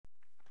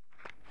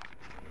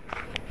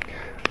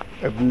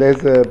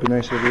Ablezer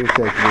b'nai Shavir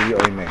Seglili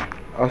Oimeh.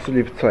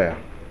 Asuli B'tzoya.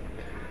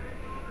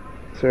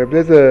 So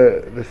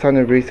Ablezer, the son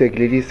of Risa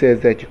Glili,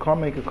 says that you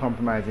can't make a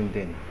compromise in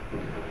din.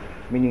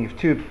 Meaning if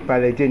two by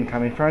their din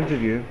come in front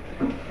of you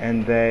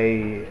and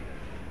they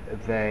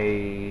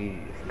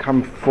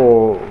come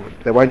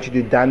they want you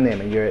to dun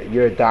them and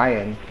you're a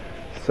dayan,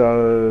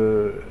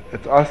 so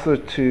it's also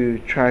to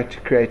try to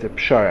create a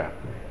pshara.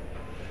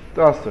 It's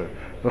also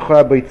and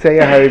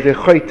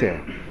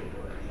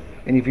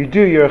if you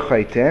do, you're a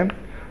chayte.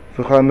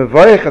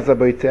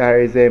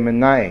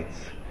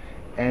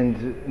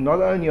 And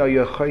not only are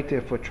you a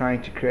chayte for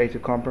trying to create a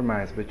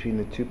compromise between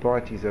the two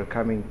parties who are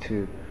coming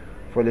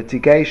for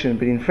litigation,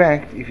 but in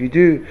fact, if you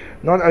do,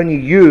 not only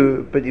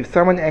you, but if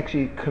someone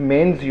actually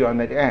commends you on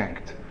that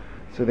act,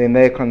 so then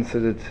they're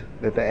considered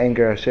that they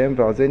anger Hashem.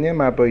 And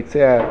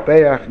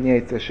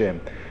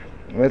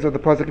that's what the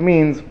pasuk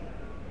means.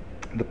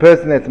 The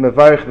person that's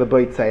mevarich the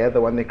boitzeya,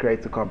 the one that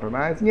creates a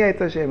compromise, Nyetz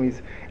Hashem,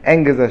 is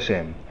angers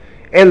Hashem.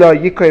 Elo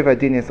yikoiv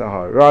adin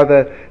esahar.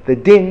 Rather, the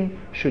din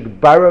should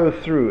burrow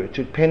through, it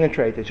should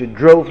penetrate, it should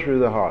drill through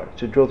the heart, it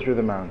should drill through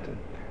the mountain,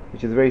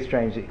 which is a very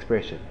strange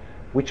expression.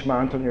 Which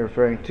mountain you're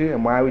referring to,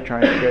 and why are we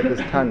trying to create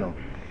this tunnel?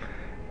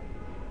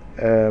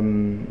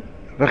 V'chein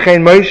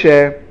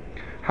Moshe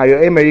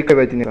hayoemer yikoiv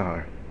adin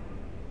esahar.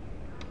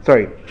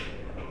 Sorry.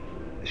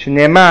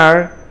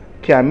 Shneimar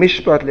ki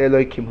hamishpat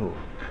le'eloi kimhu.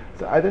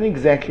 So I don't know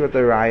exactly what the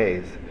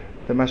raya is.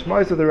 The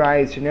mashmos of the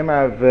raya is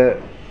Shnema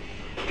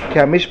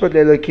Mishpat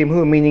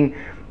Le'Elokim, meaning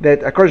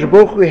that HaKadosh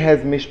Baruch Hu has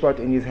mishpat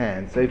in his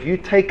hands. So if you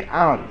take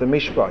out the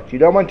mishpat, you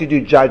don't want to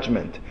do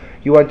judgment,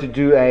 you want to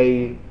do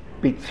a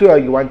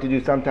bitzur, you want to do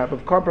some type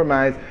of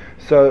compromise.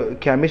 So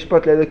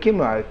Mishpat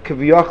Le'Elokim,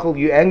 kaviyachol,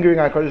 you're angering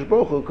HaKadosh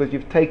Baruch Hu because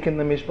you've taken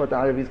the mishpat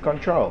out of his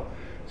control.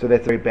 So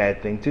that's a very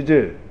bad thing to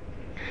do.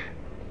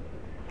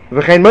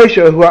 V'chein Moshe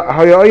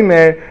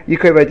hayomer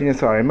yikoiv adin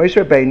esahar. Moshe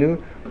Rabbeinu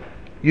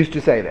used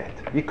to say that.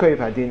 Yikoiv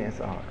hadin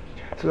esahar.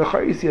 So the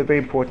Chayr, you see a very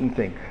important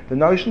thing. The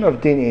notion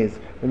of din is,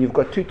 when you've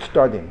got two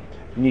tzodim,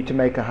 you need to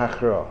make a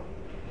hachra.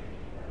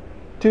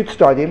 Two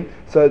tzodim,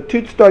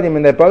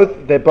 and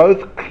they're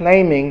both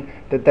claiming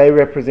that they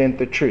represent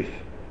the truth.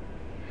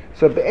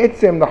 So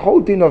be'etzem, the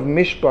whole din of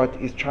mishpat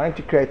is trying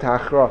to create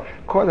hachra.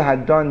 Kol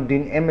hadon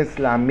din emes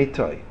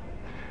la'mitoi.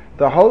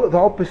 The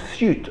whole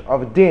pursuit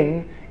of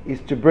din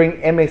is to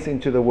bring emes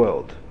into the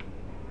world.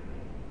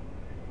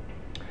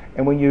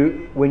 And when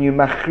you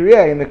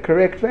machriya in the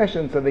correct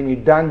fashion, so then you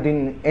dan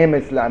din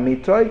emes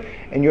la'mitoi,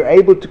 and you're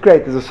able to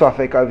create. There's a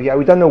suffix over here.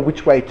 We don't know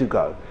which way to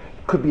go.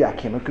 It could be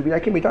akim, it could be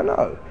akim. We don't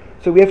know.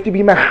 So we have to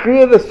be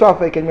machriya the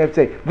suffix, and we have to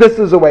say this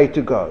is the way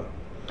to go.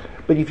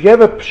 But if you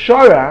have a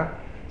pshara,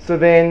 so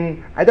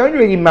then I'm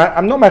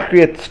not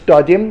machriya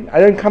tzodim. I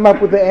don't come up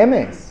with the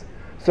emes.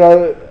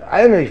 So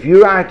I don't know if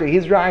you're right or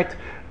he's right.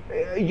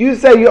 You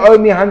say you owe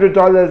me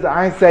 $100.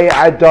 I say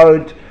I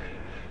don't.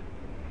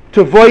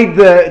 To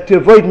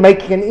avoid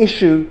making an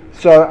issue,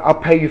 so I'll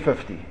pay you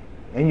 50,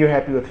 and you're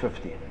happy with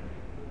 50.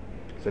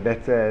 So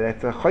that's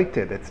a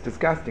choyte. That's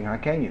disgusting. How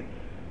can you?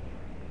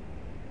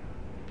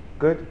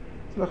 Good.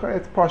 So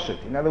it's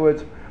poshet. In other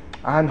words,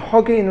 an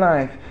hogge in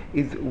life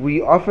is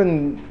we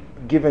often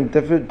given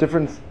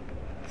different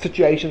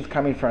situations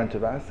come in front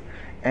of us,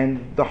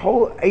 and the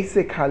whole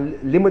asek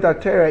limud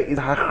Torah is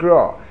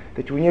hachra.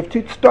 That when you have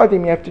two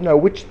tzodim, you have to know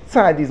which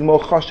side is more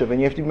choshev,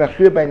 and you have to be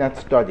machrir beinat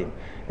tzodim.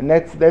 And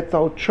that's the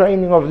whole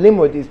training of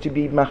limud, is to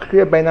be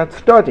machrir beinat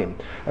tzodim.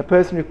 A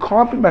person who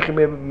can't be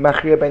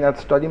machrir beinat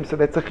tzodim, so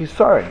that's a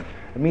chisaron.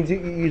 It means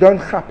you don't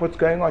chap what's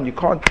going on. You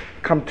can't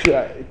come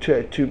to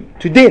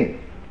din.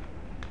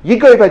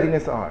 Yigoy v'adin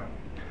esahar.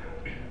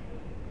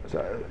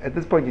 So at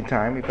this point in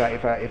time, if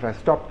I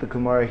stop the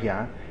Gemara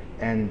here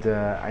and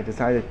I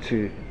decided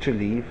to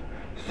leave,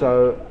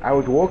 so I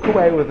would walk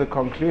away with the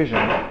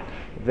conclusion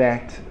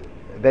that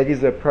is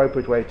the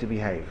appropriate way to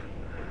behave.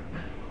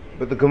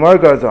 But the Gemara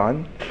goes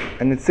on,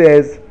 and it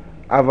says,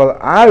 Aval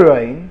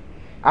Aaron.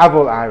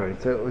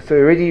 So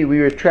already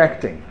we're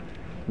retracting,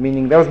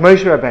 meaning that was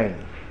Moshe Rabbeinu.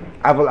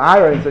 Aval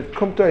Aaron, so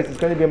Kumtos is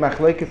going to be a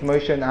machlokes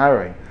Moshe and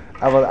Aaron.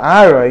 Aval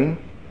Aaron,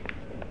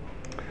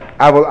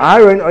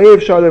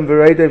 Oyev Shalom,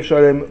 V'reidev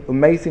Shalom,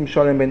 Umeisim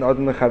Shalom ben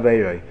Odom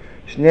lechaveiroi.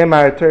 Shnei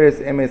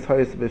Ma'ateres emes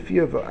hoyes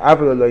b'fiyav,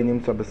 Aval Eloi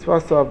nimtza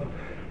b'svasav,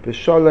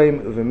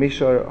 B'sholem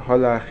u'v'mishor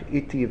holach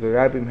iti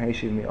v'rabim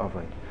heishiv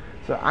mi'ovay.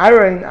 So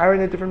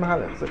Aaron a different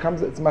mahalach. So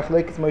it's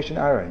machlokes Moshe and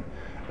Aaron.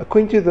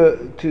 According to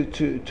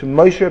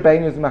Moshe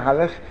Rabbeinu's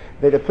mahalach,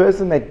 that a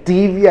person that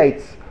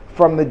deviates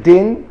from the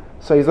din,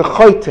 so he's a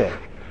choyte.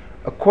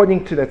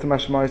 According to that's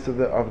mashmos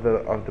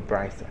of the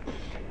brisa.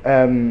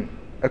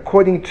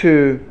 According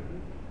to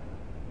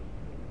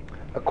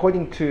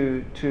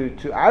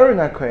Aaron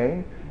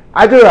HaKohen,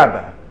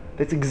 Adarabah.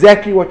 That's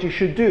exactly what you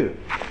should do.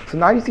 So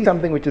now you see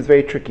something which is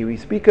very tricky. We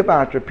speak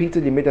about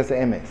repeatedly midas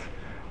emes,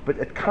 but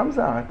it comes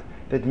out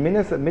that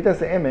midas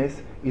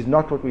emes is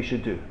not what we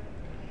should do.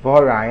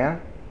 V'horaya,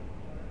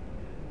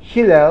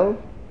 Hillel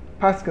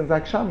paskins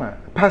like Shama,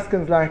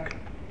 paskins like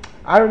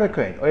Aaron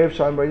HaKohen. Oyev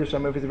Shalom, Oyev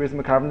Shalom, if it's a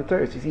reason makav in the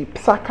Torah. You see,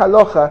 psak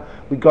halacha,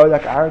 we go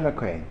like Aaron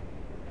HaKohen.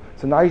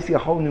 So now you see a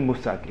whole new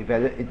musag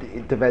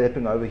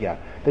developing over here.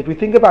 That we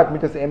think about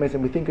midas emes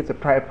and we think it's a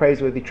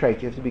praiseworthy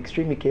trait. You have to be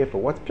extremely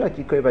careful. What's pshat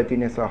yikoi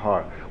v'adinei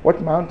sahar? What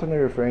mountain are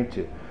you referring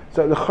to?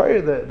 So the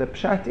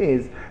pshat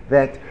is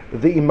that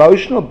the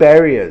emotional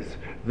barriers,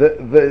 the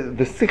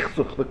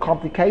sichsuch, the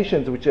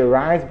complications which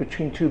arise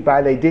between two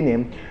balei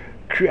dinim,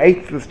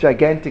 creates this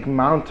gigantic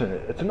mountain.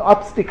 It's an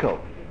obstacle,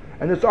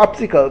 and it's an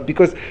obstacle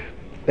because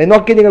they're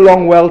not getting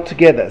along well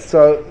together.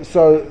 So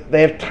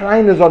they have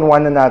tiners on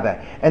one another,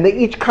 and they're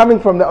each coming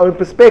from their own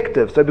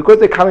perspective. So because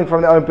they're coming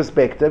from their own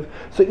perspective,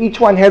 so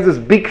each one has this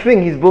big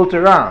thing he's built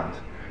around.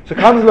 So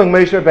comes along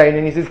Moshe Rabbeinu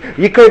and he says,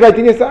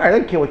 I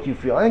don't care what you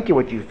feel. I don't care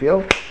what you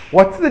feel.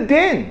 What's the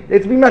din?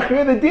 Let's be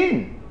machir the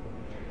din.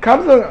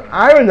 Comes along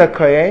Aaron the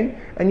Kohen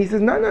and he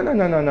says, no.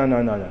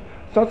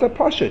 It's not so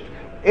poshut.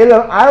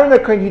 Aaron the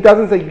Kohen, he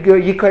doesn't say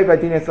Yikoi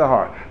Vadinei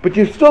Sahar, but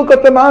you've still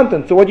got the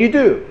mountain. So what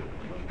do?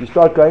 You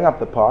start going up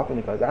the path, and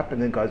it goes up,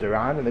 and then it goes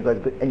around,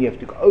 and you have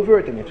to go over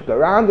it, and you have to go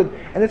around it,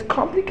 and it's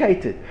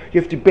complicated. You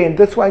have to bend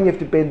this way, and you have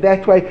to bend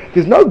that way.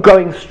 There's no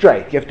going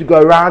straight. You have to go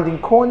around in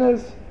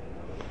corners.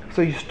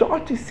 So you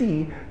start to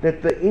see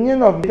that the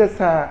union of midas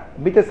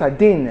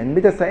hadin and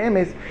midas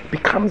ha'emes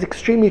becomes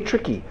extremely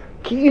tricky.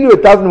 Ki'ilu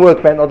it doesn't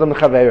work ben adam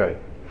l'chaveroi.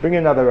 Bring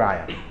another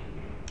raya.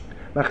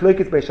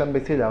 Machlokes Beis Shammai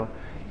Beis Hillel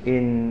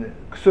in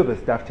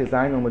Ksubas Daf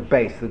Tezayin Amud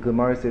Beis. The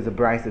Gemara says a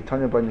brayso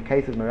Tanya in the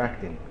case of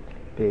Meraktim.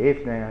 The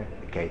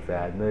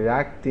Ketzad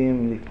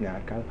Meraktim Lifnei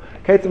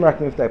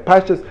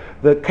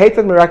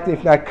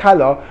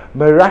Kala.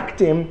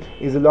 Meraktim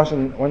is a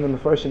lashon. One of the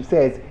Mefarshim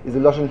says is a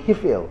lashon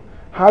hifil.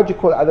 How do you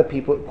cause other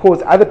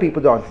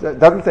people dance? It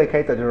doesn't say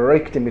Ketzad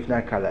Meraktim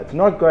Lifnei Kala. It's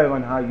not going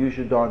on how you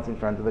should dance in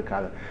front of the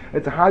Kala.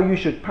 It's how you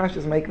should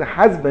pashas make the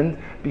husband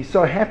be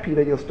so happy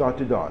that he'll start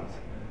to dance.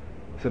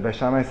 So Beis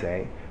Shammai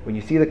say, when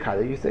you see the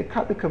Kala, you say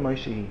Kala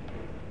Kamoshi.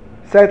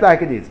 Say it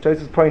like it is.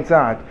 Tosfos points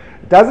out,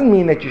 it doesn't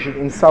mean that you should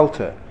insult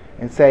her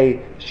and say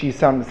she's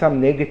some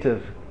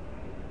negative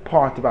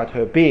part about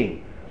her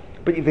being.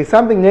 But if there's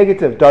something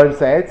negative, don't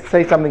say it.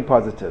 Say something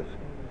positive.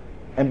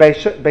 And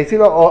Beis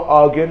Hillel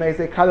argue, and they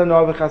say Kala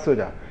Noah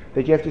v'chasuda,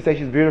 that you have to say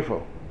she's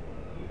beautiful,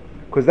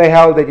 because they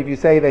held that if you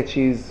say that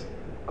she's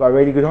got a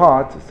really good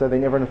heart, so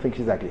then everyone will think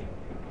she's ugly.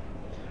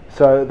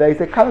 So they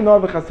say Kala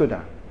Noah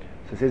v'chasuda.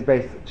 So it says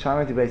Beis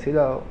Shammai to Beis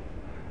Hillel,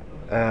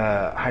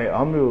 how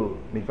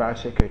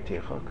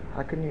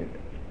can you?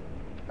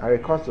 It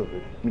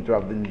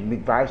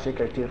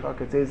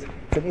says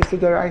it's an issur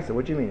d'oraisa.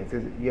 What do you mean? It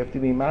says you have to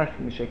be marach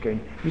sheker.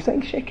 You're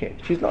saying sheker.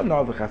 She's not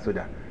na'ava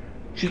chasuda.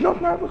 She's not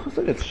na'ava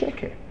chasuda. It's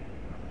sheker.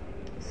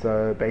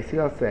 So basically,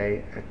 I'll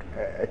say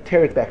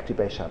tear it back to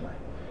Beis Shammai.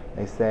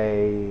 They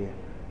say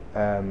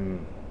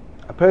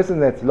a person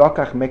that's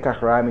lokach mekach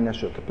ra'im in a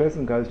shuk. A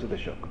person goes to the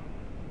shuk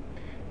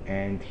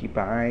and he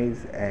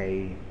buys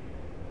a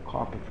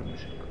carpet from the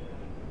shuk,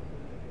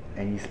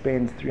 and he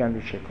spends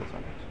 300 shekels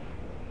on it.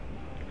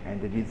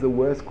 And it is the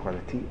worst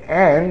quality.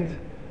 And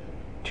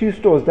 2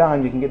 stores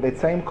down, you can get that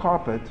same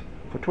carpet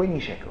for 20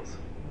 shekels.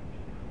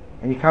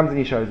 And he comes and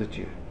he shows it to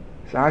you.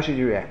 So how should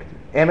you react?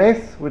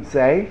 MS would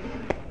say,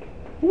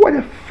 what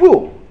a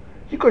fool!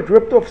 You got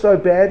ripped off so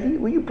badly.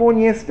 Were you born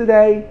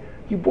yesterday?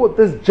 You bought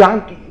this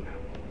junk.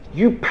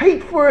 You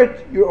paid for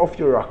it. You're off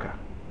your rocker.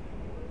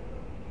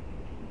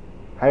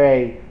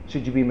 Hooray!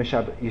 Should you be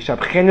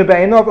Yishabchenu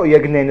Be'enov or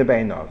Yagnenu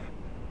Be'enov?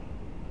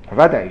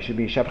 You should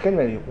be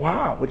Yishabchenu.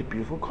 Wow, what a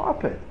beautiful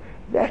carpet.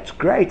 That's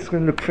great. It's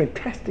going to look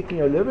fantastic in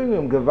your living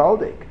room,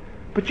 gewaldig.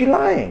 But you're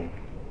lying.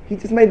 He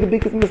just made the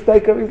biggest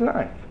mistake of his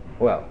life.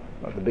 Well,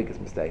 not the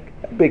biggest mistake.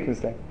 A big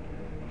mistake.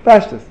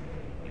 Pashtus.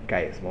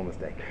 Okay, a small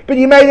mistake. But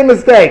you made a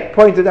mistake.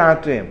 Pointed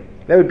out to him.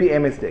 That would be a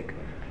mistake.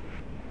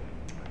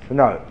 So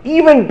no.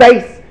 Even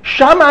Beis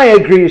Shammai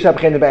agree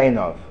Yishabchenu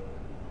Be'enov.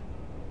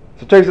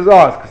 So Tosfos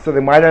asks, so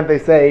then why don't they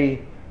say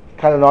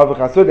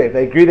if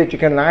they agree that you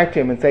can lie to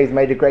him and say he's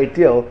made a great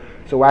deal,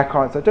 so why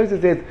can't? So Tosfos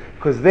says,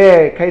 because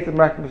their case of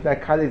Meraktim Lifnei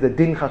Kala is a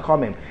din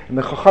chachamim, and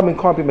the chachamim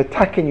can't be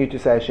metaking you to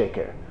say a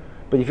sheker.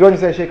 But if you want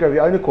to say a sheker of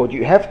your own accord,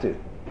 you have to.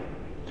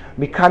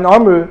 Mikan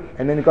amru,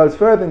 and then it goes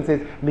further and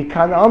says,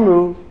 Mikan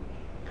amru,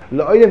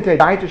 la'olim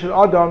te'daita shel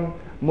adam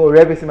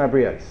mu'reves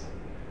imabrios.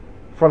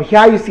 From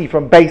here you see,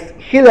 from Beis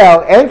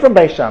Hillel and from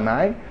Beis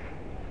Shammai,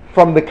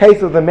 from the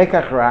case of the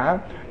Mekach Ra,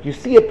 you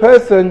see a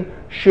person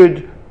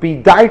should be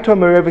daito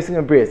merevis in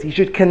abrius. He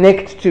should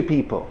connect to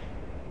people.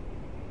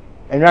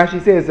 And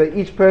Rashi says that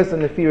each person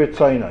lefir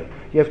etzoino.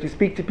 You have to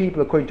speak to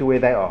people according to where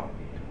they are.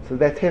 So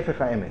that's hefech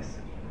ha'emes.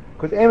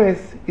 Because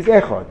emes is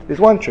echad. There's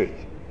one truth.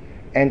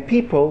 And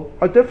people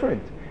are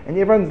different. And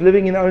everyone's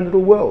living in their own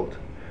little world.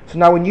 So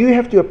now when you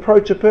have to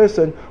approach a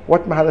person,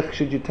 what mahalach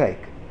should you take?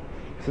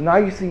 So now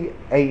you see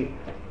a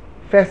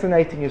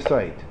fascinating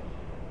aside.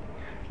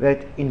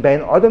 That in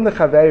Bein Adam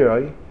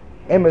lechaveroi,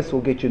 emes will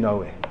get you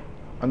nowhere.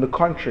 On the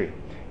contrary,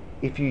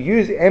 if you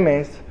use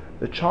MS,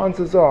 the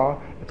chances are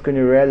it's going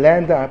to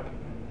land up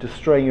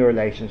destroying your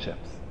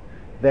relationships.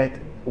 That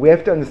we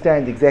have to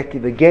understand exactly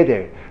the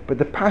geder, but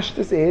the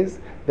pashtus is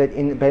that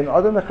in Ben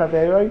Adam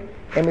lechaveroi,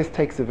 MS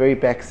takes a very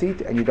back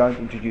seat and you don't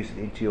introduce it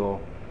into your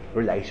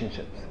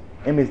relationships.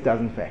 emes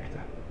doesn't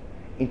factor.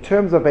 In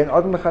terms of ben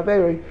adam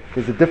lechaveri,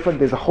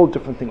 there's a whole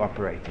different thing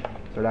operating.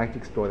 So I'd like to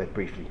explore that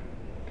briefly.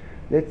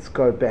 Let's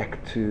go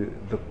back to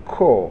the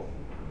core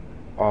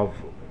of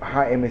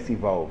how emes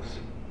evolves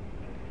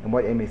and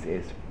what emes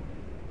is.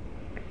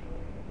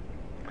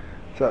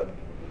 So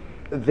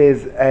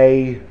there's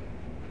a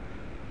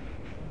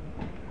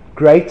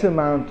great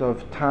amount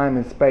of time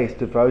and space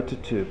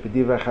devoted to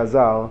B'divrei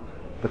Chazal,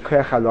 the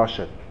Koach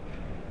HaLashon.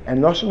 And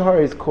Lashon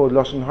Hara is called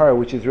Lashon Hara,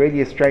 which is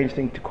really a strange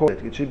thing to call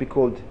it. It should be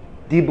called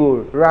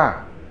Dibur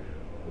Ra.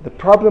 The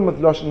problem with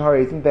Lashon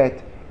Hara isn't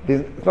that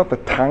it's not the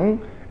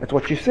tongue, it's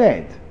what you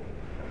said.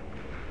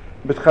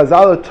 But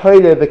Chazal are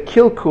toile the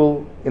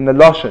kilkul in the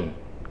Lashon.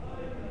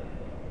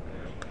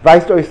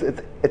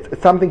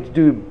 It's something to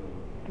do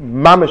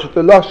mamish with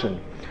the Lashon.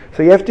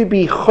 So you have to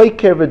be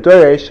choiker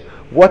v'doresh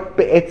what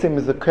be'etzim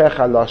is the Koach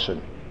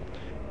HaLashon.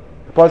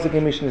 The Pasuk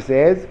in Mishnah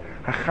says,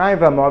 Hachayim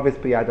v'amavis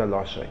b'yad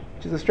HaLashon,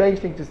 which is a strange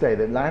thing to say,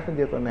 that life and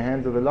death are in the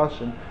hands of the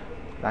Lashon.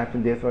 Life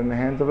and death are in the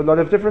hands of a lot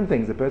of different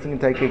things. A person can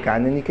take a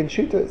gun and he can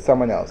shoot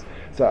someone else.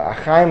 So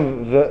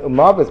Hachayim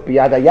v'amavis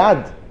b'yad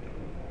HaYad.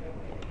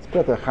 It's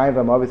put Hachayim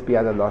v'amavis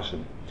b'yad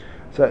HaLashon.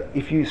 So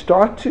if you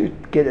start to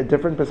get a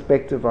different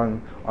perspective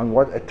on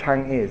what a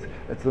tongue is,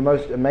 it's the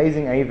most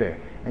amazing aver.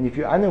 And if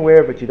you're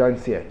unaware of it, you don't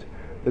see it.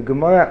 The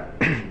Gemara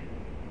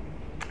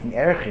in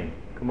Erechim,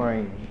 Gemara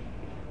in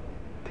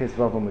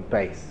Tesvav with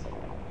base,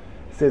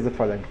 says the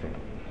following thing.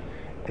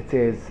 It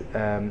says,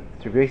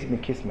 to Rebbe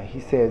Mikisma,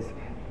 he says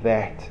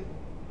that,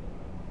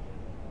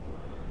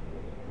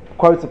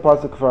 quotes a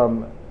pasuk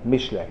from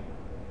Mishlei,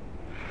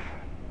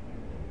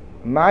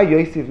 Ma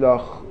yosiv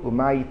lach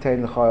u'ma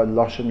yitein lecha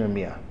lashon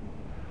ramia.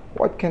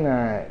 What can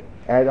I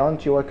add on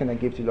to you? What can I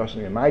give to you? Lashon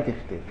ramia?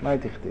 My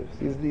dichtiv.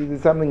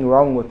 There's something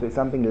wrong with it,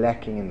 something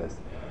lacking in this.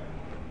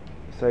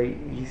 So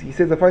he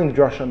says the following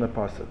drush on the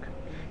pasuk.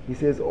 He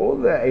says all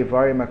the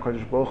Eivarim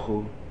HaKadosh Baruch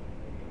Hu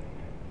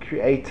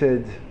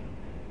created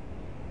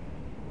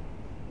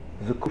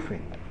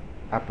Zukufin,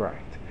 upright.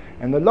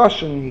 And the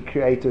Lashon he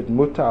created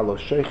Mutal or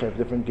Sheichev,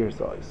 different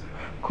girsais.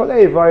 Kol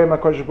Eivarim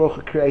HaKadosh Baruch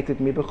Hu created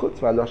Mibechutz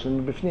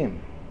v'Lashon Mibifnim.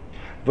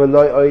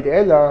 V'loi oid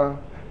ela,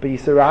 but he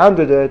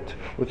surrounded it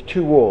with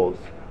two walls.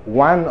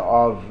 One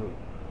of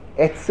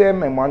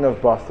etzem and one of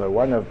basar.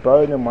 One of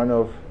bone and one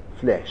of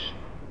flesh.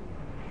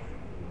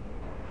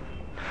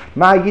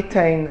 Ma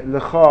yitain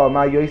lecha,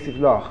 ma yosif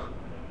lach,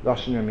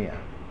 lashon ramia.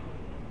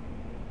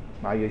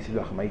 Ma yosif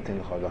lach, ma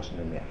yitain lecha, lashon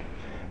ramia.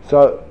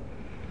 So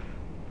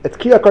it's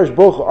ki HaKadosh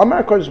Baruch Hu.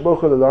 Amar HaKadosh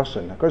Baruch Hu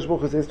l'lashon. HaKadosh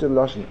Baruch Hu says to the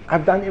lashon,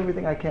 I've done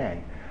everything I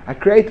can. I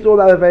created all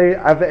the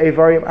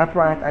Eivarim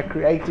upright. I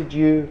created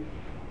you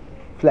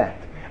flat.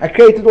 I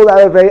created all the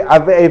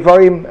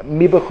Eivarim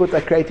mibachutz.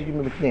 I created you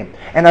mibifnim.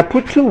 And I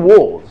put two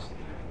walls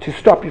to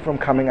stop you from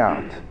coming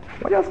out.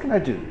 What else can I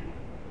do?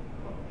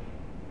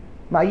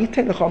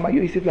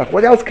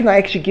 What else can I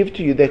actually give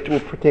to you that will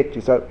protect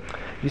you? So,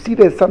 you see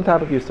there's some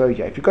type of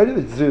yosoja. If you go to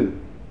the zoo,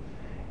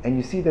 and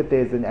you see that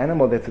there's an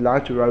animal that's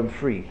allowed to roam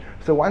free,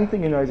 so one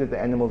thing you know is that the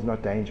animal's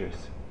not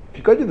dangerous. If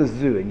you go to the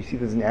zoo and you see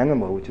there's an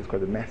animal which has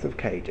got a massive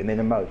cage, and then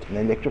a moat, and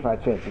an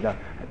electrified fence, you know,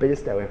 I better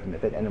stay away from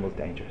it, that animal's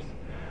dangerous.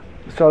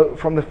 So,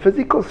 from the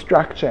physical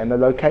structure and the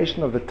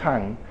location of the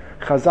tongue,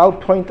 Chazal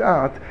point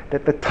out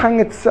that the tongue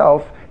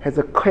itself has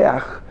a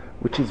koach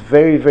which is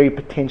very, very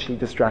potentially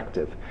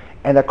destructive.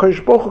 And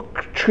HaKadosh Baruch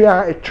Hu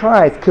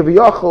tries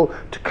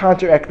kiviyachol to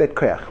counteract that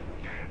koach.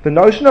 The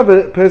notion of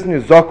a person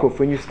who's zakuf,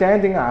 when you're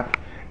standing up,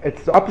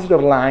 it's the opposite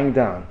of lying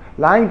down.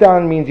 Lying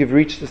down means you've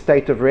reached a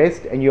state of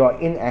rest and you are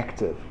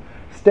inactive.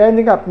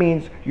 Standing up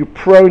means you're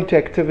prone to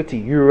activity,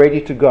 you're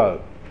ready to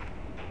go.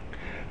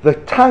 The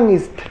tongue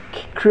is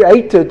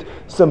created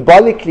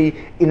symbolically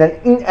in an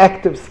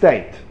inactive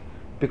state.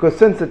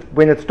 Because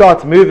when it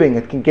starts moving,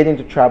 it can get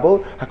into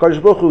trouble.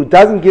 HaKadosh Baruch Hu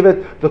doesn't give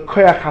it the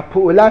koach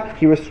ha'pu'ula,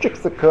 he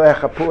restricts the koach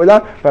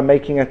ha'pu'ula by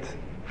making it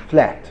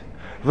flat.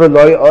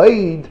 V'loi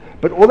oid,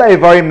 but all the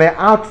Eivarim, they're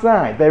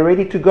outside, they're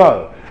ready to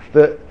go.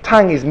 The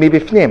tongue is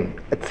mibifnim,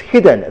 it's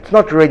hidden, it's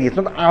not ready, it's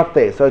not out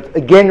there, so it's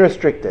again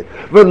restricted.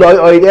 V'loi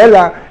oid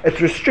ela,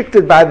 it's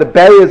restricted by the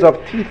barriers of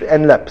teeth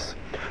and lips.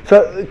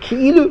 So,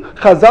 Ki'ilu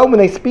Chazal, when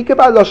they speak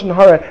about Lashon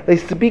Hara, they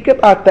speak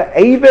about the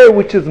Aver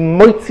which is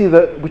moitzi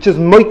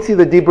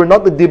the Dibur,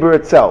 not the Dibur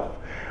itself.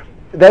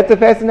 That's a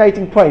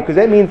fascinating point, because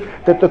that means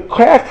that the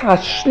Koach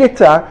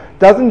HaShlita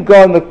doesn't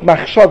go on the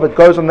Machshav, it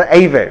goes on the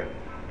Aver.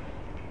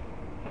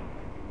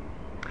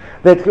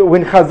 That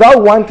when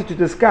Chazal wanted to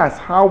discuss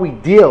how we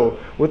deal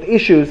with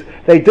issues,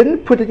 they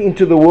didn't put it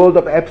into the world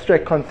of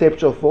abstract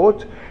conceptual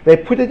thought, they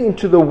put it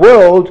into the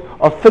world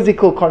of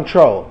physical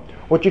control.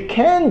 What you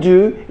can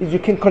do is you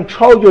can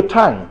control your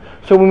tongue.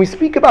 So when we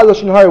speak about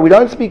Lashon Hara, we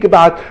don't speak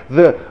about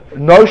the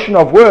notion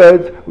of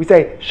words. We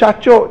say,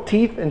 shut your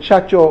teeth and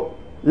shut your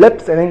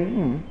lips, and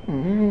then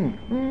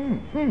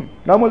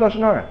no more Lashon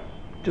Hara.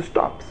 It just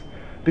stops.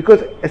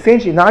 Because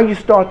essentially now you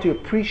start to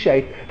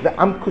appreciate the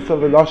amkus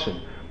of the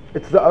Lashon.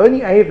 It's the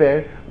only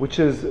Aver which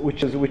is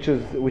Mitzarev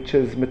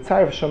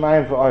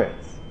Shamayim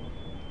v'Oretz.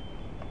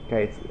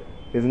 Okay,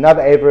 there's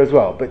another Aver as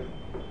well, but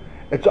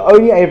It's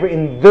only ever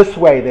in this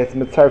way that's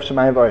Mitzaref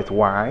Shemayim V'Aretz.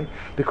 Why?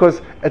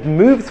 Because it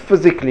moves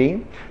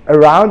physically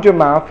around your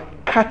mouth,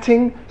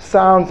 cutting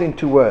sounds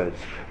into words.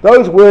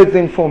 Those words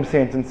then form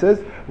sentences,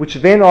 which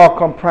then are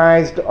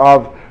comprised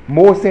of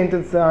more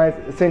sentences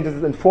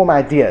and form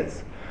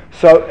ideas.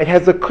 So it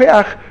has a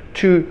koyach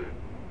to,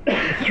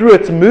 through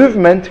its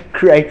movement,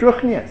 create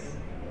ruchnias.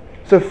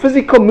 So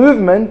physical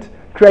movement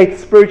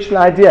creates spiritual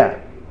idea.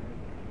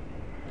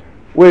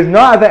 Whereas no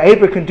other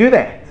Eber can do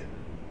that,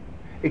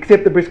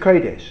 except the Bris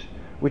Kodesh,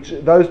 which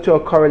those two are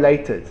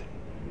correlated.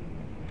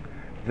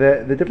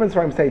 The difference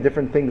from say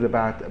different things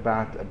about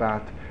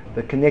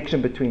the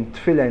connection between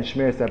Tefillah and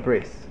Shmiras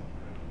HaBris.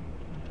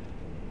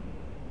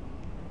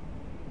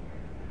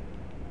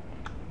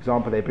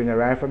 Example, they bring a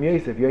raya from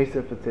Yosef.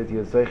 Yosef, it says he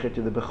was zocher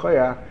to the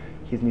Bechorah.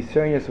 His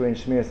nisyonos were in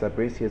Shmiras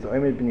HaBris. He has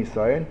omed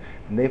b'nisayon,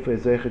 and therefore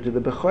is zocher to the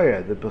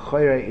Bechorah. The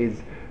Bechorah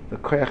is the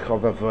koyach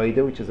of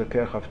avodah, which is a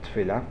koyach of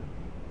Tefillah.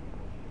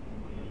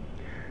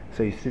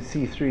 So you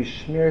see through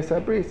Shmiras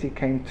HaBris he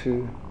came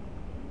to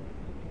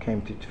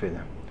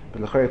Tefillah.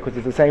 But L'chorah, because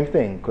it's the same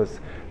thing, because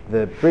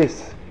the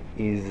bris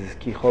is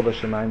kichol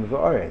b'shamayim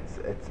v'oretz.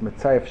 It's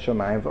mitzayef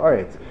shamayim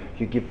v'oretz.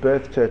 You give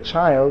birth to a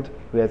child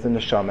who has a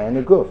neshama and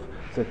a guf.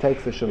 So it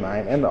takes the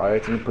shamayim and the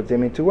oretz and it puts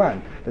them into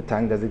one. The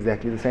tongue does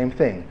exactly the same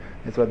thing.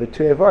 That's why the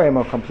two evarim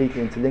are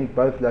completely interlinked,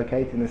 both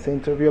located in the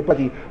center of your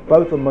body.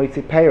 Both are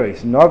moitzi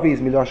peiros. Navi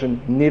is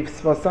miloshen niv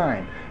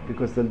svasayin,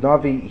 because the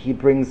navi he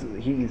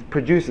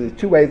produces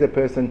two ways a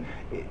person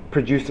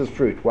produces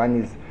fruit.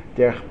 One is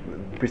derech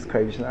bris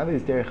kodesh, and the other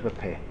is derech the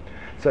peh.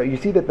 So you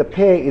see that the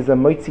peh is a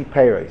moitzi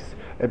peiros.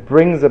 It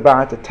brings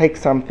about, it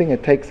takes something,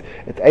 it's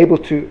able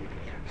to.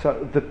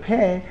 So the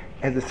peh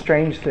is a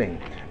strange thing.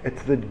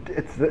 It's the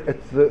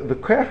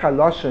koyach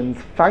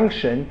haloshen's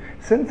function,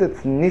 since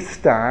it's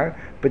nistar,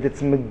 but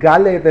it's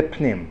megale the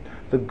pnim.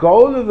 The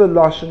goal of the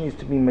loshen is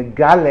to be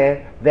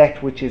megale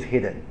that which is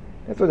hidden.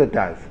 That's what it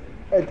does.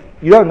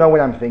 You don't know what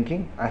I'm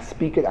thinking. I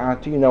speak it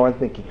out to you. You know what I'm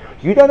thinking.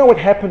 You don't know what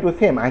happened with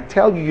him. I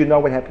tell you, you know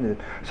what happened with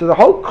him. So the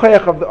whole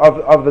koyach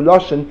of the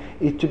loshen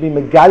is to be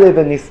megale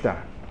the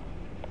nistar.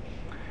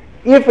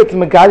 If it's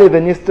megale the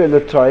nistar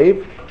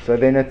l'toiv, so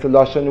then it's a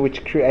loshen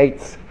which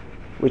creates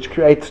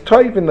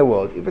toiv in the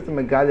world. If it's a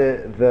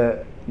megale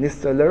the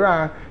nistar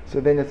l'ra, so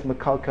then it's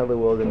mekalkel the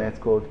world, and that's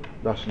called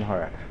loshen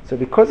hara. So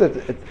because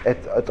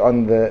it's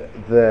on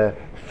the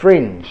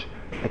fringe,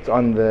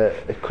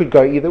 it could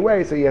go either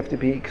way. So you have to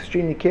be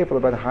extremely careful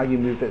about how you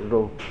move that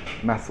little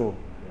muscle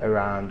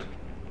around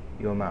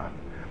your mouth.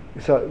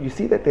 So you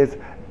see that there's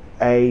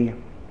the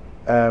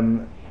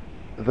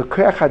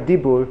koyach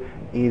hadibur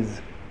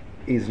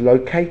is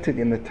located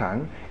in the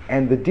tongue.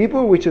 And the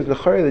dibur, which is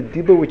l'chorah,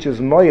 the dibur which is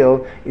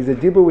moil, is a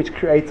dibur which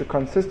creates a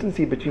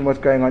consistency between what's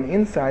going on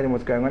inside and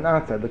what's going on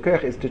outside. The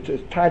koyach is to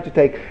try to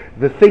take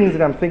the things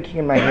that I'm thinking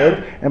in my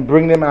head and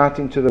bring them out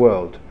into the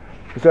world.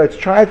 So it's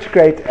trying to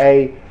create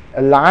a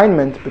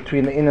alignment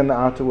between the inner and the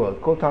outer world.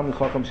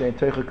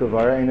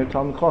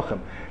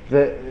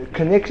 The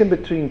connection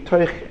between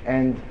toich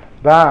and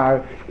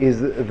bar is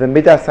the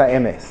midas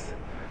ha'emes.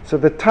 So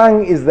the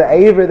tongue is the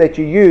aver that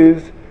you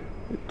use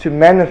to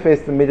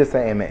manifest the midas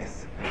ha'emes.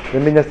 The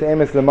midas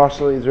ha'emes, the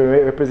marshal, is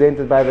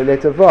represented by the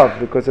letter vav,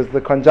 because it's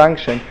the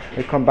conjunction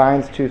that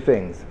combines two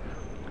things.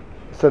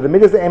 So the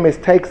midas ha'emes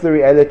takes the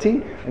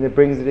reality and it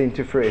brings it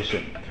into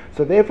fruition.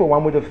 So therefore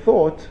one would have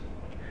thought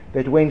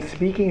that when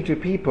speaking to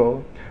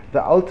people,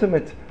 the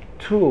ultimate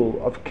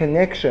tool of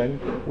connection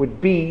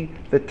would be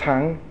the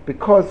tongue,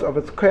 because of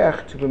its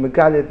koyach to be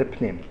megale the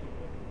pnim.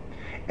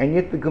 And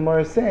yet the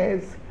Gemara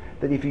says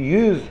that if you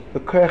use the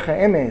koyach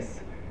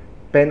ha'emes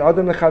ben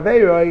adam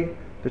lechaveroi,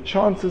 the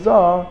chances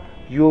are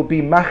you'll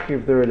be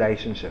machriv the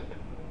relationship.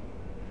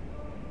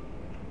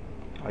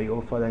 Are you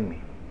all following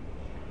me?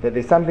 That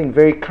there's something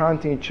very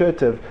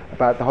counterintuitive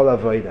about the whole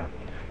avodah.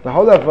 The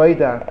whole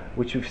avodah,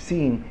 which we've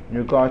seen in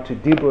regard to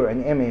dibur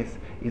and emes,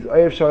 is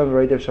oyev shalom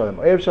v'reidev shalom.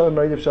 Oyev shalom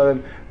v'reidev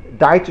shalom,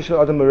 daita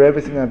shel adam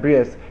mereves in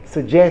abrias,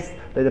 suggests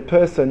that a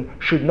person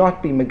should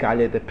not be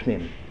megale the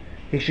pnim.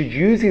 He should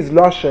use his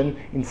lashon,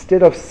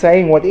 instead of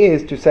saying what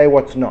is, to say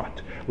what's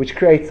not, which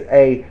creates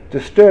a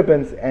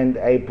disturbance and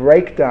a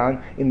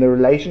breakdown in the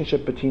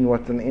relationship between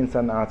what's on the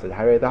inside and the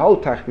outside. The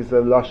whole tachlis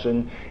of the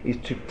lashon is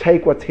to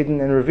take what's hidden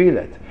and reveal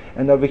it.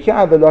 And over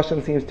here, the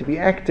lashon seems to be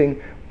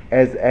acting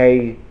as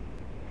in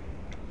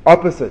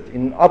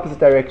opposite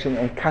direction,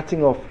 and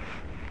cutting off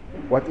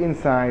what's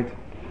inside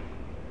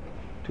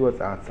to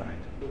what's outside.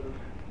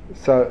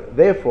 So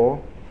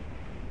therefore,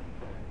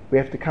 we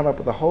have to come up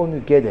with a whole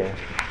new gedeh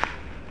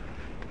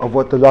of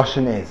what the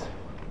lashon is.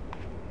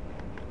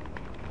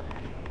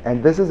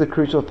 And this is a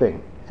crucial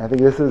thing. I think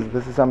this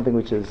is something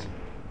which we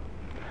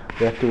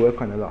have to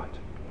work on a lot.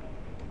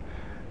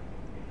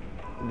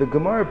 The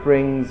Gemara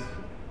brings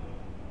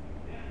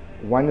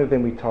one of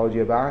them we told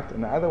you about,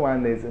 and the other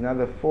one, there's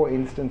another 4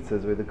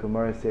 instances where the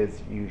Gemara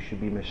says you should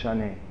be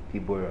meshane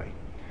diburoi.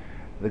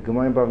 The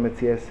Gemara in Bava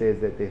Metzia says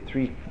that there are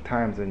 3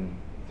 times, and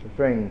it's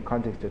referring in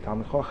context to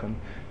Talmud Chochem,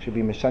 should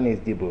be meshane's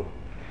dibur.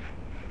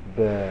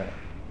 The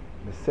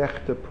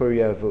Masechta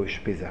Puria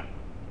v'Ushpiza.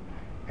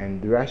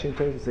 And the Rashi and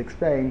Tosfos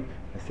explain,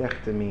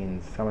 Masechta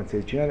means, someone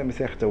says, do you know that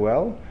Masechta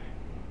well?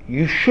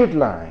 You should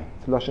lie.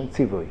 It's Lashon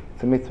Tzivui,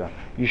 it's a mitzvah.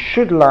 You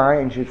should lie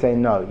and you should say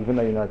no, even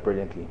though you know it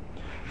brilliantly.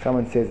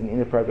 Someone says an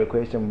inappropriate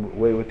question,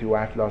 were you with your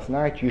wife last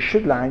night? You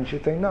should lie and you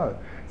should say no.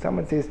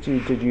 Someone says to you,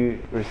 did you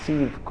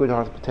receive good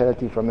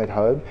hospitality from that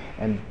home?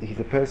 And he's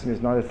a person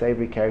who's not a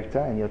savory character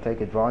and he'll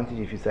take advantage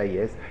if you say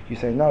yes. You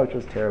say no, it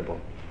was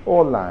terrible.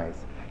 All lies.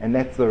 And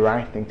that's the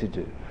right thing to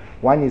do.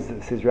 One is,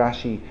 says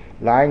Rashi,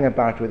 lying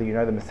about whether you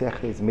know the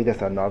Masechta is Midas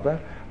HaNova,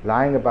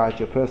 lying about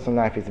your personal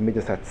life is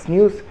Midas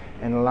HaTznius,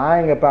 and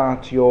lying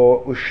about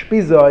your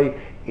Ushpizoi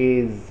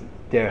is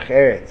Derech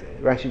Eretz.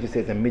 Rashi just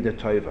says a Midah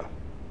Tova.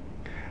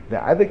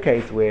 The other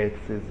case where it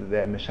says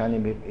that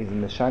Meshanim is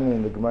Meshanim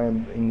in the Gemara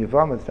in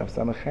Yevamot stuff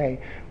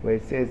Samachay, where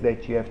it says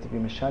that you have to be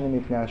Meshanim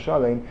Mipnei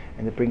HaShalom,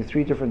 and it brings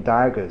three different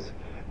diagas.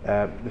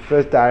 The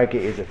first diaga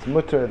is it's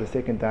mutter, the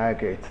second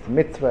diaga it's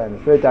mitzvah, and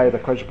the third diaga the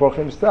Kodesh Baruch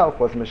Hu himself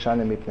was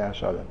Meshanim Mipnei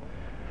HaShalom.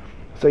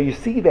 So you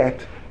see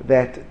that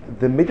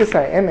the Midas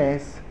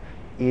HaEmes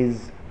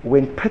is,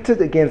 when pitted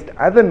against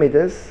other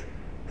Midas,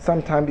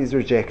 sometimes is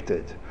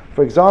rejected.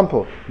 For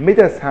example,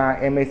 Midas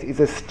HaEmes is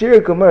a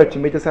stira gomer to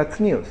Midas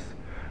HaTznius.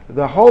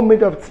 The whole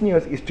midah of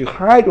tznius is to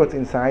hide what's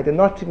inside and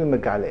not to be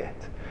megaleh.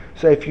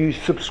 So if you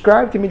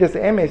subscribe to midas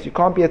emes, you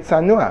can't be a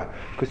tzanua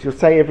because you'll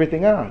say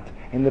everything out.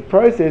 In the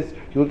process,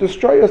 you'll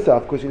destroy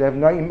yourself because you'll have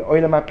no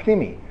olam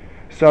hapnimi.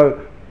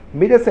 So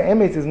midas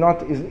emes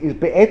is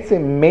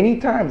be'etzem many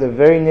times a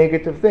very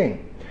negative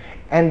thing.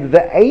 And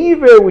the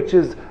eiver which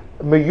is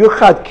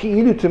meyuchad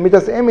ki'ilu to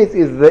midas emes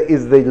is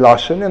the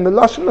lashon, and the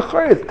lashon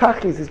l'chor is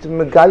tachlis, is to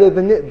megaleh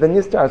the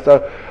nistar.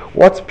 So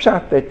what's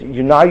pshat that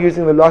you're now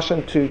using the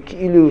lashon to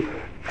ki'ilu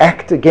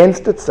act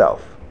against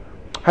itself?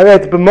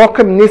 However, it's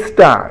b'mokam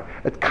nistar.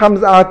 It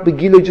comes out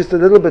begilu just a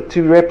little bit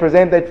to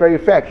represent that very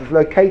fact. It's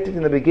located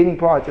in the beginning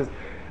part. Just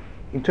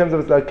in terms of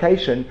its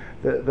location,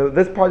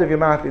 this part of your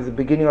mouth is the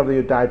beginning of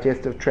your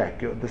digestive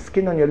tract. The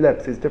skin on your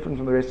lips is different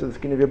from the rest of the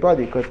skin of your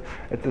body because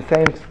it's the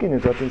same skin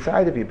as what's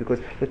inside of you. Because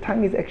the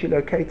tongue is actually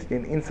located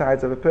in the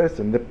insides of a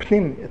person. The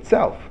pnim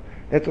itself.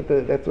 That's what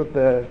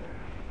the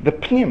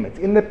pnim. It's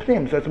in the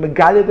pnim. So it's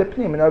megale the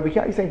pnim. And over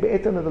here you're saying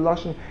be'etzem of the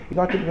lashon. You're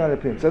not taking on the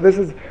pnim. So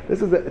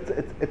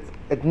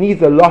it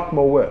needs a lot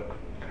more work.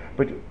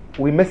 But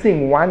we're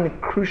missing one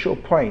crucial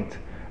point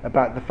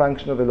about the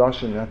function of the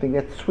lashon, and I think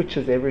that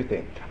switches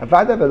everything.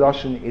 Avada the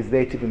lashon is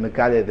there to be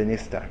megale the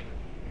nistar,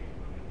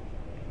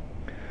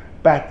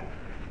 but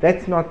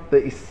that's not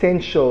the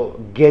essential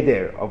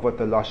geder of what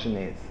the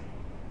lashon is.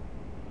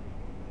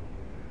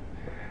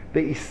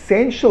 The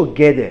essential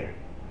geder,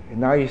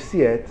 and now you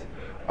see it,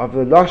 of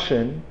the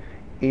lashon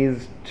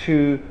is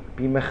to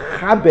be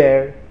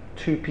mechaber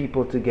two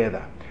people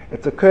together.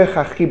 It's a koach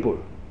hachibur.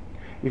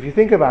 If you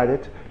think about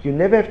it, you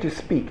never have to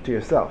speak to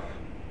yourself,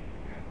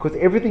 because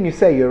everything you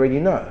say you already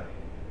know.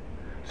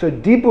 So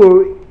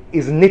dibur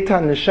is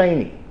nitan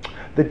l'sheni.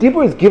 The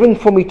dibur is given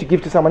for me to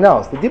give to someone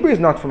else. The dibur is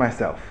not for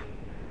myself.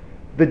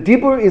 The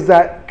dibur is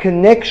a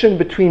connection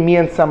between me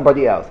and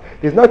somebody else.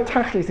 There's no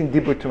tachlis in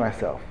dibur to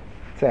myself.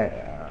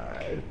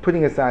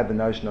 Putting aside the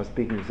notion of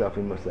speaking to yourself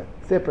in Musa,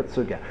 separate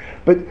sugya.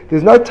 But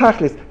there's no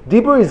tachlis.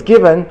 Dibur is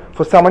given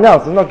for someone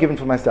else. It's not given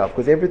for myself,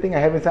 because everything I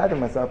have inside of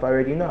myself I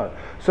already know.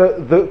 So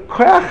the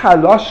koach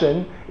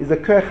haloshen is a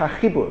koach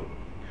hachibur,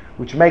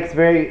 which makes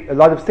a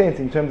lot of sense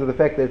in terms of the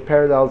fact that it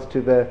parallels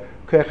to the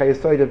koach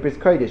hayesod of Bris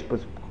Kodesh,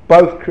 but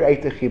both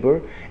create a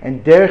chibur,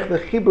 and derech the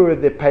chibur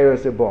the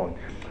peiros are born.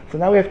 So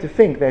now we have to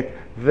think that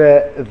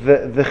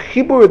the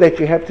chibur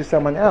that you have to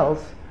someone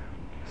else.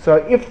 So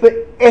if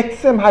the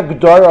etzem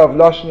hagdara of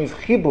lashon is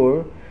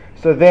chibur,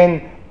 so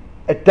then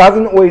it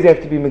doesn't always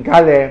have to be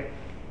megale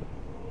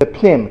the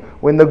pnim.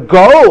 When the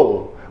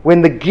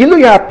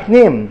gilui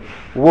hapnim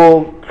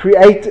will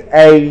create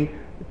a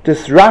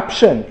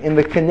disruption in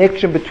the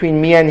connection between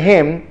me and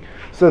him,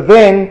 so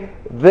then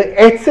the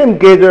etzem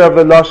geder of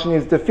the lashon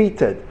is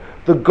defeated.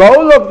 The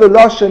goal of the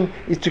lashon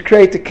is to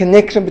create a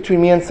connection between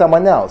me and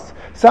someone else.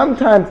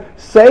 Sometimes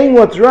saying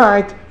what's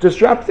right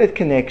disrupts that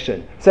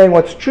connection. Saying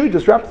what's true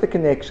disrupts the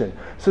connection.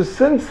 So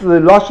since the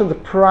lashon, the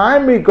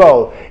primary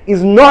goal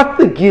is not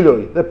the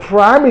gilui, the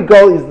primary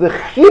goal is the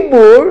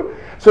chibur,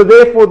 so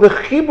therefore the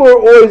chibur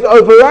always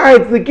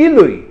overrides the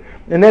gilui.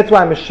 And that's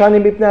why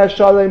Meshanim Mipnei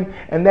HaShalom,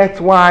 and that's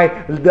why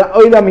the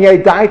Olam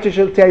Yedaitis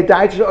Shel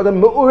Odam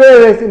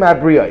Me'ureres Im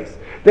HaBriyos.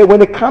 That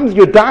when it comes,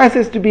 your dais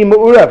has to be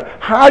Me'urev.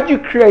 How do you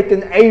create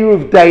an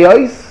Eruv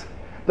Deos?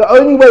 The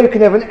only way you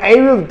can have an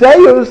Eruv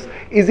Deos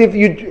is if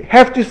you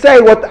have to say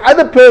what the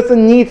other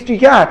person needs to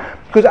hear,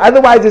 because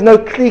otherwise there's no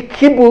kli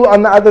kibul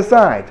on the other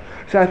side.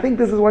 So I think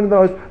this is one of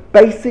those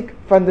basic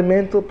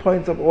fundamental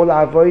points of all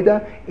our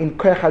avoda in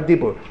koach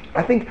hadibur.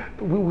 I think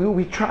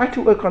we try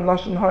to work on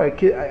lashon hara.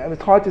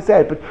 It's hard to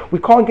say it, but we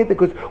can't get there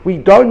because we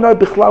don't know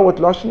bichlal what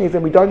lashon is,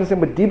 and we don't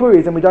understand what dibur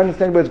is, and we don't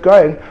understand where it's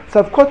going.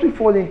 So of course we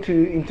fall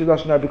into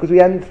lashon hara because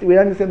we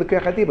understand the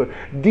koach hadibur.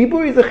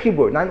 Dibur is a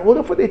chibur. Now, in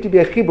order for there to be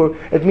a chibur,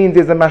 it means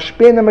there's a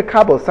mashpeh and a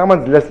mekabel.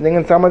 Someone's listening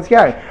and someone's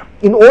hearing.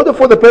 In order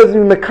for the person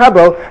to be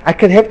mekabel, I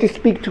can have to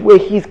speak to where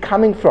he's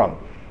coming from.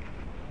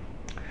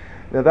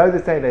 There are those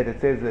that say that it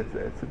says that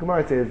the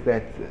Gemara says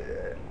that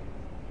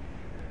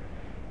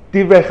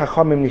Divrei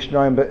Chachamim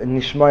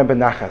nishmoim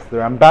benachas. The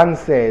Ramban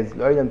says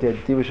Lo yidam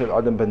divrei shel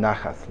adam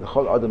benachas.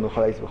 L'chol adam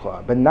l'chol eis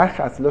v'chol.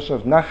 Benachas, lashon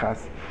of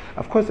nachas.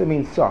 Of course, it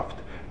means soft,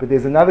 but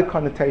there's another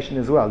connotation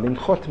as well.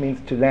 Linchot means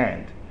to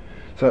land.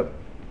 So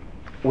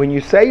when you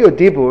say your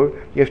dibur,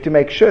 you have to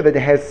make sure that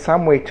it has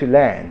somewhere to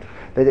land,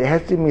 that it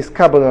has to be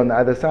miskabel on the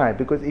other side.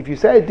 Because if you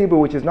say a dibur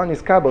which is not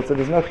miskabel, so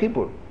there's no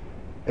chibur.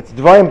 It's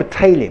dvarim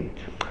b'teilim.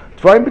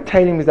 Dvarim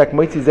b'teilim is like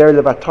moitzi zera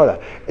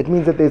levatola. It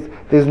means that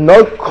there's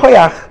no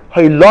koyach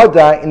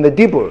hoylada in the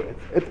dibur.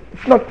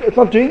 It's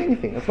not doing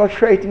anything. It's not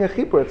creating a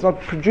chibur. It's not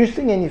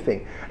producing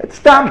anything. It's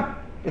stam.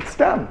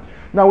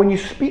 Now, when you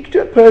speak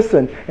to a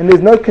person and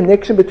there's no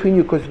connection between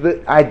you, because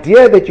the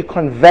idea that you're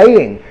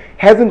conveying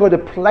hasn't got a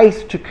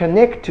place to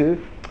connect to,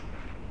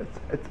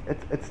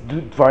 it's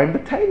dvarim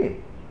b'teilim.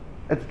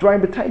 It's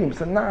dvarim b'teilim.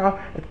 So now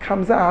it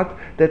comes out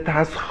that the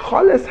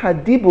hascholes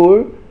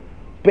hadibur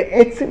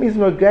be'etzim is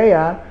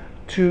nogeya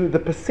to the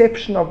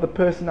perception of the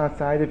person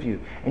outside of you,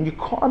 and you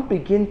can't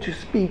begin to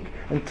speak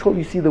until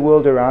you see the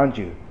world around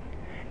you.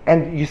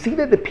 And you see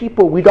that the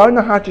people, we don't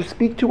know how to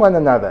speak to one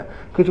another,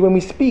 because when we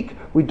speak,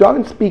 we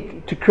don't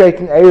speak to create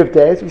an Erev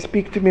Days, we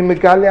speak to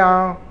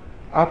megale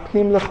our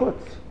pnim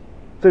lechutz.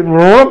 So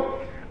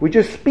we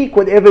just speak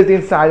whatever's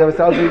inside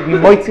ourselves, we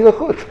moitzi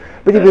lechutz.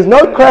 But if there's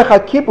no koach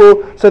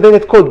hakibur, so then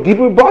it's called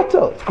dibur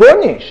bottle, it's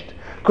garnished.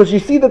 Because you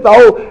see that the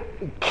whole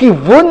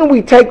kivun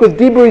we take with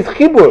dibur is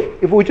chibur.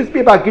 If it would just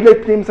be about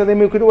gilei pnim, so then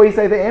we could always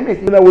say the emes.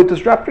 Even though we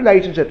disrupt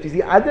relationships, you see,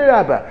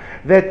 adarabba,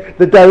 that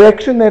the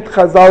direction that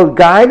Chazal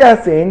guide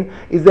us in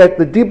is that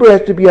the dibur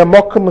has to be a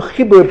mokum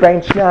chibur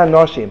bein shnei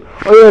anoshim,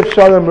 oyev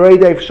shalom,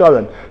 reidev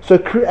shalom. So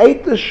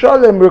create the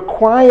shalom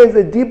requires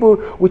a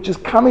dibur which is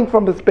coming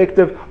from the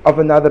perspective of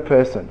another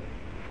person.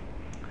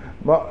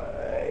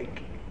 I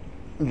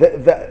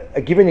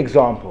give an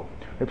example.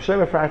 Reb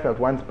Shlomo Freifeld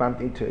once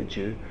bumped into a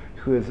Jew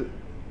who was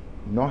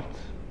not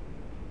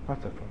so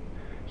far.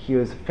 He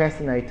was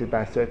fascinated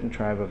by a certain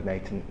tribe of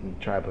Native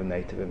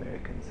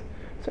Americans.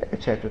 So I had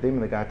a chat with him,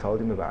 and the guy told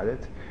him about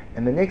it.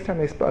 And the next time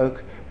they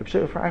spoke, Reb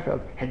Shlomo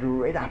Freifeld had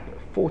read up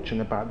a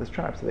fortune about this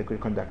tribe, so they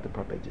could conduct a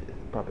proper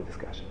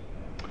discussion.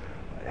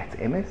 That's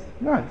MS?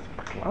 No,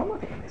 it's not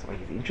MS. Well,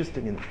 he's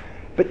interested in it.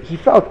 But he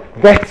felt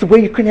that's where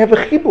you can have a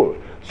chibur.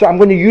 So I'm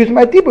going to use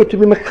my dibur to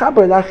be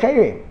mechaber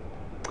la'acherim.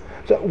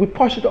 So we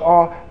Pashut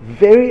are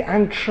very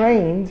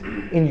untrained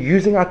in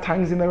using our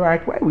tongues in the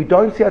right way. We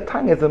don't see our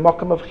tongue as a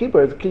makam of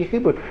chibur, as a kli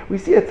chibur. We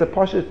see it's a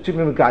Pashut to be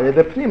megale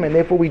the pnim, and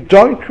therefore we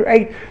don't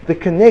create the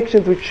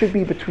connections which should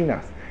be between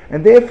us.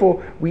 And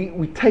therefore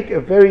we take a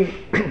very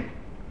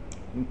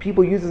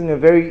people use it in a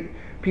very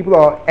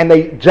and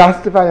they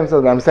justify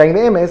themselves. I'm saying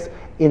the MS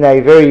in a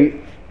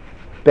very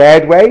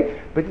bad way.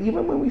 But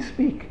even when we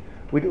speak,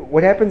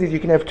 what happens is you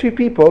can have two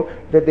people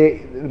that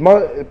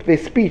their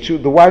speech,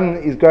 the one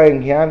is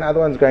going here and the other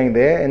one's going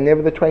there, and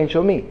never the twain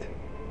shall meet.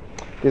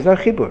 There's no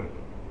chibur.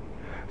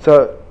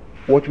 So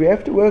what we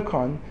have to work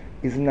on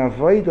is an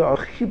avodah of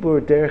chibur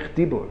derech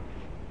dibur.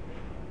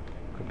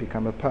 Could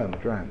become a poem,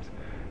 it rhymes.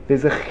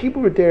 There's a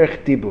chibur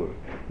derech dibur,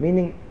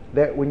 meaning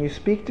that when you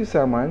speak to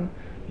someone,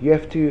 you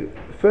have to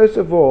first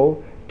of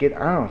all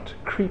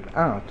creep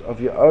out of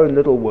your own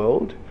little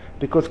world.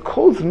 Because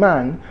kol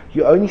zman,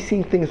 you're only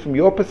seeing things from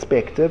your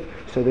perspective,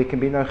 so there can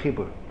be no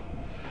chibur.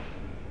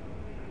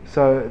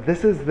 So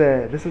this is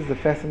the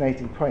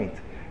fascinating point,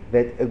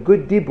 that a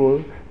good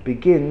dibur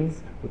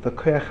begins with the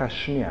koyach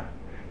hashmiya,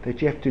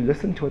 that you have to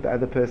listen to what the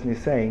other person is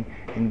saying,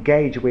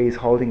 engage where he's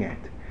holding it.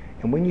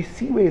 And when you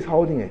see where he's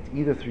holding it,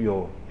 either through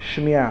your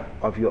shmiya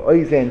of your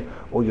oizen,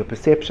 or your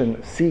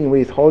perception, seeing where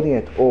he's holding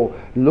it, or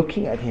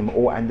looking at him,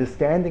 or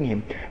understanding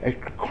him,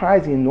 it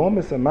requires an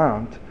enormous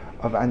amount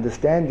of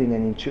understanding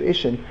and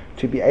intuition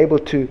to be able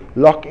to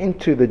lock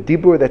into the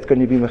dibur that's going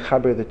to be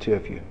mechaber the two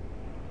of you.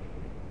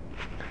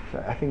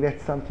 So I think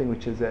that's something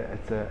which is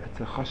it's a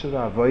chashuv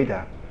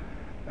avoda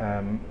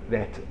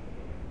that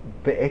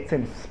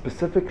be'etzem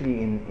specifically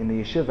in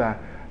the yeshiva,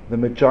 the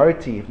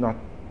majority, if not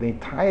the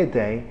entire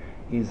day,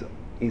 is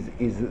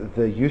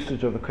the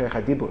usage of the koyach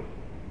hadibur.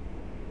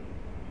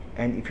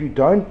 And if you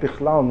don't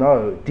bichlal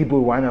know dibur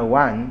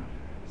 101,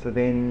 so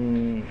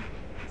then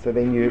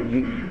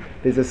you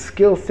there's a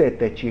skill set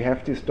that you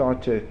have to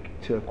start to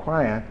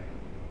acquire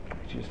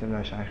that you just have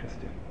no shaykhs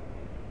to.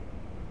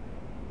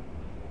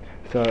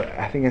 So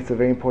I think it's a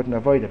very important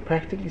avodah.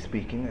 Practically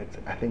speaking,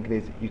 I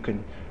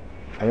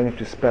don't have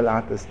to spell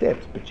out the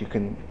steps, but you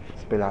can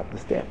spell out the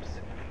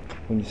steps.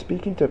 When you're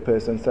speaking to a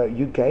person, so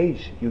you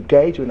gauge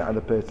when the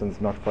other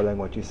person's not following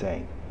what you're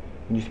saying.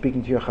 When you're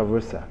speaking to your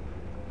chavrusa,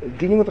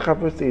 dealing with the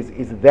chavrusa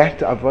is that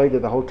avodah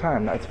the whole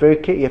time. Now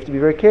you have to be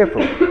very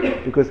careful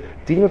because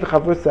dealing with the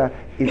chavrusa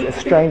is a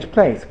strange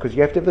place because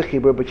you have to have the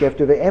chibur, but you have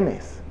to have the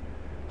emes.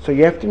 So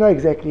you have to know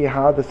exactly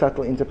how the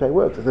subtle interplay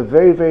works. It's a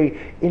very, very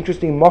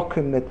interesting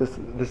mokum that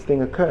this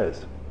thing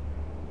occurs.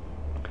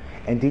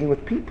 And dealing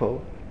with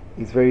people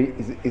is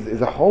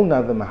a whole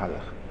nother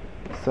mahalach.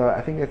 So I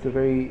think that's a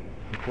very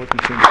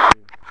important thing to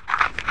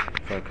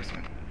focus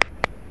on.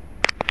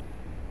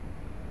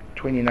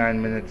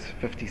 29 minutes,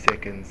 50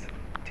 seconds,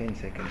 10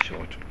 seconds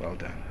short. Well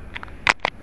done.